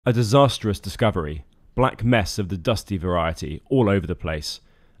A disastrous discovery, black mess of the dusty variety all over the place,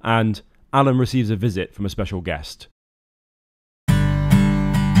 and Alan receives a visit from a special guest.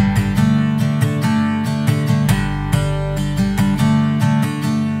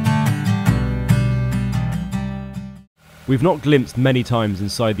 We've not glimpsed many times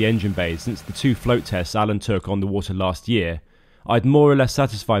inside the engine bay since the 2 float tests Alan took on the water last year. I'd more or less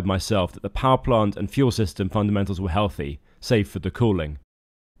satisfied myself that the power plant and fuel system fundamentals were healthy, save for the cooling.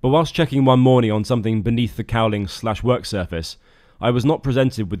 But whilst checking one morning on something beneath the cowling/work surface, I was not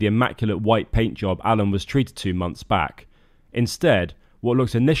presented with the immaculate white paint job Alan was treated to months back. Instead, what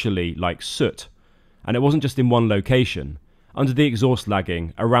looked initially like soot. And it wasn't just in one location, under the exhaust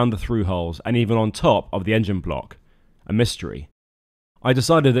lagging, around the through holes, and even on top of the engine block. A mystery. I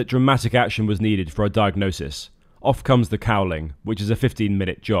decided that dramatic action was needed for a diagnosis. Off comes the cowling, which is a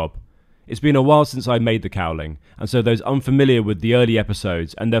 15-minute job. It's been a while since I made the cowling, and so those unfamiliar with the early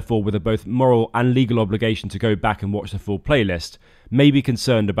episodes, and therefore with a both moral and legal obligation to go back and watch the full playlist, may be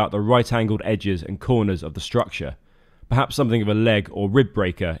concerned about the right-angled edges and corners of the structure. Perhaps something of a leg or rib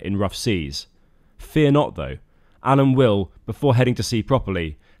breaker in rough seas. Fear not though. Alan will, before heading to sea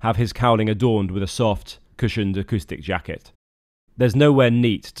properly, have his cowling adorned with a soft, cushioned acoustic jacket. There's nowhere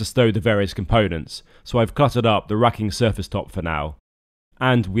neat to stow the various components, so I've cluttered up the racking surface top for now.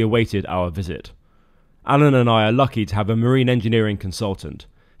 And we awaited our visit. Alan and I are lucky to have a marine engineering consultant.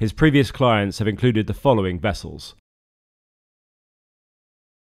 His previous clients have included the following vessels.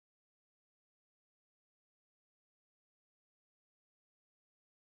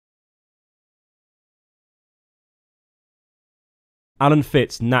 Alan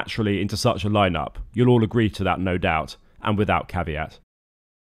fits naturally into such a lineup, you'll all agree to that no doubt, and without caveat.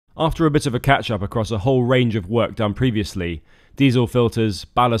 After a bit of a catch-up across a whole range of work done previously, diesel filters,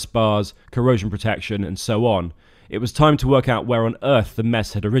 ballast bars, corrosion protection, and so on, it was time to work out where on earth the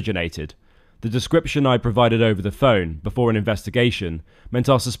mess had originated. The description I provided over the phone, before an investigation, meant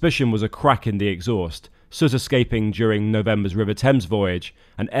our suspicion was a crack in the exhaust, soot escaping during November's River Thames voyage,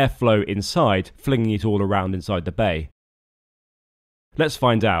 and airflow inside flinging it all around inside the bay. Let's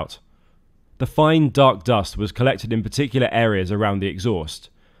find out. The fine, dark dust was collected in particular areas around the exhaust.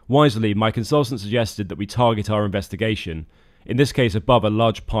 Wisely, my consultant suggested that we target our investigation, in this case above a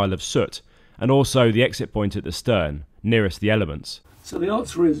large pile of soot, and also the exit point at the stern, nearest the elements. So the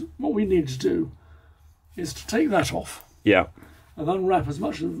answer is, what we need to do is to take that off. Yeah. And unwrap as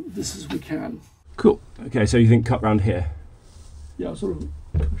much of this as we can. Cool. Okay, so you think cut round here? Yeah, sort of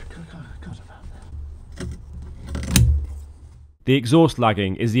cut about there. The exhaust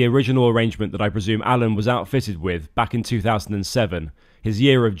lagging is the original arrangement that I presume Alan was outfitted with back in 2007, his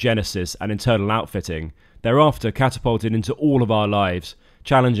year of genesis and internal outfitting, thereafter catapulted into all of our lives,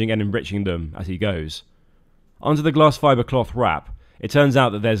 challenging and enriching them as he goes. Under the glass fibre cloth wrap, it turns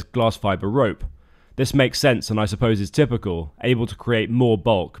out that there's glass fibre rope. This makes sense and I suppose is typical, able to create more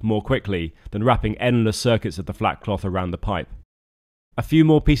bulk more quickly than wrapping endless circuits of the flat cloth around the pipe. A few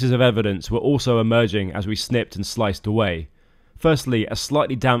more pieces of evidence were also emerging as we snipped and sliced away. Firstly, a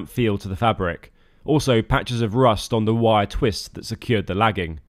slightly damp feel to the fabric, also patches of rust on the wire twists that secured the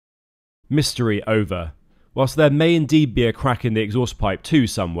lagging. Mystery over. Whilst there may indeed be a crack in the exhaust pipe too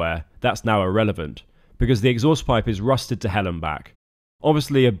somewhere, that's now irrelevant, because the exhaust pipe is rusted to hell and back.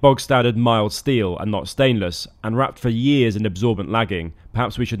 Obviously a bog standard mild steel and not stainless, and wrapped for years in absorbent lagging,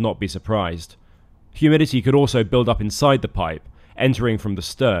 perhaps we should not be surprised. Humidity could also build up inside the pipe, entering from the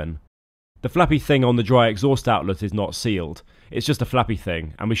stern. The flappy thing on the dry exhaust outlet is not sealed. It's just a flappy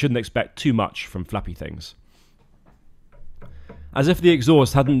thing, and we shouldn't expect too much from flappy things. As if the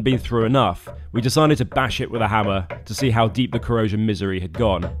exhaust hadn't been through enough, we decided to bash it with a hammer to see how deep the corrosion misery had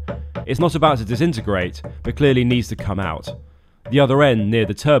gone. It's not about to disintegrate, but clearly needs to come out. The other end, near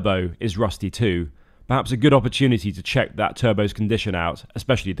the turbo, is rusty too. Perhaps a good opportunity to check that turbo's condition out,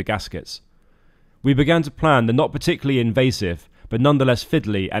 especially the gaskets. We began to plan the not particularly invasive, but nonetheless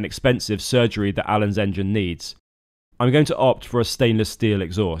fiddly and expensive surgery that Alan's engine needs. I'm going to opt for a stainless steel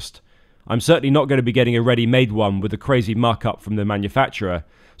exhaust. I'm certainly not going to be getting a ready-made one with a crazy markup from the manufacturer,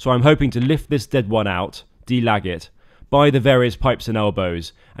 so I'm hoping to lift this dead one out, delag it, buy the various pipes and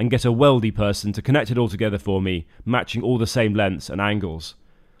elbows, and get a weldy person to connect it all together for me, matching all the same lengths and angles.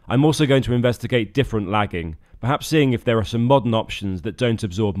 I'm also going to investigate different lagging, perhaps seeing if there are some modern options that don't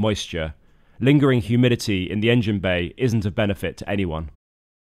absorb moisture. Lingering humidity in the engine bay isn't of benefit to anyone.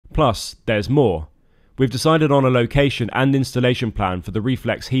 Plus, there's more. We've decided on a location and installation plan for the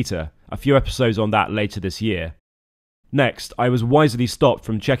reflex heater, a few episodes on that later this year. Next, I was wisely stopped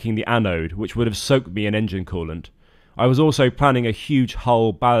from checking the anode, which would have soaked me in engine coolant. I was also planning a huge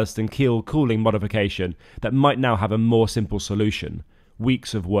hull, ballast and keel cooling modification that might now have a more simple solution.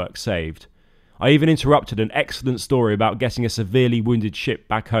 weeks of work saved. I even interrupted an excellent story about getting a severely wounded ship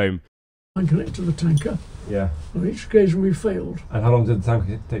back home. I connected to the tanker. Yeah. On each occasion we failed. And how long did the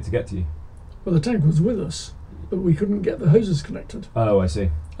tanker take to get to you? Well, the tanker was with us, but we couldn't get the hoses connected. Oh, I see.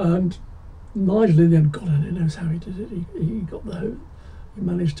 And Nigel in the end, God only knows how he did it. He got the hose. He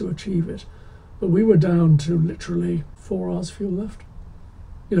managed to achieve it. But we were down to literally 4 hours fuel left.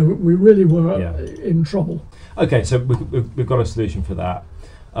 You know, we really were in trouble. Okay, so we've got a solution for that.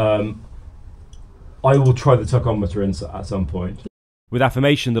 I will try the tachometer at some point, with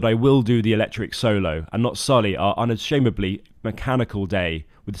affirmation that I will do the electric solo and not sully our unashamedly mechanical day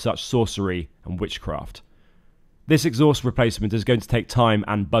with such sorcery and witchcraft. This exhaust replacement is going to take time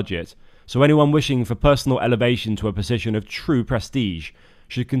and budget, so anyone wishing for personal elevation to a position of true prestige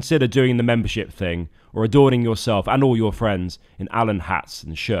should consider doing the membership thing or adorning yourself and all your friends in Allen hats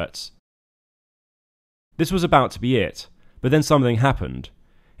and shirts. This was about to be it, but then something happened.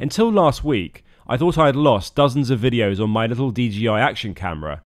 Until last week, I thought I had lost dozens of videos on my little DJI action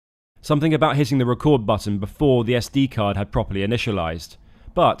camera. Something about hitting the record button before the SD card had properly initialized.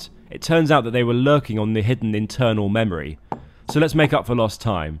 But it turns out that they were lurking on the hidden internal memory. So let's make up for lost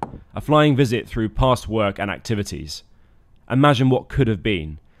time. A flying visit through past work and activities. Imagine what could have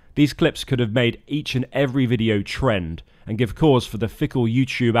been. These clips could have made each and every video trend and give cause for the fickle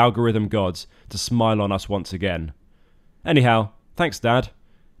YouTube algorithm gods to smile on us once again. Anyhow, thanks Dad.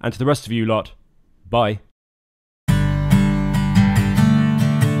 And to the rest of you lot, bye.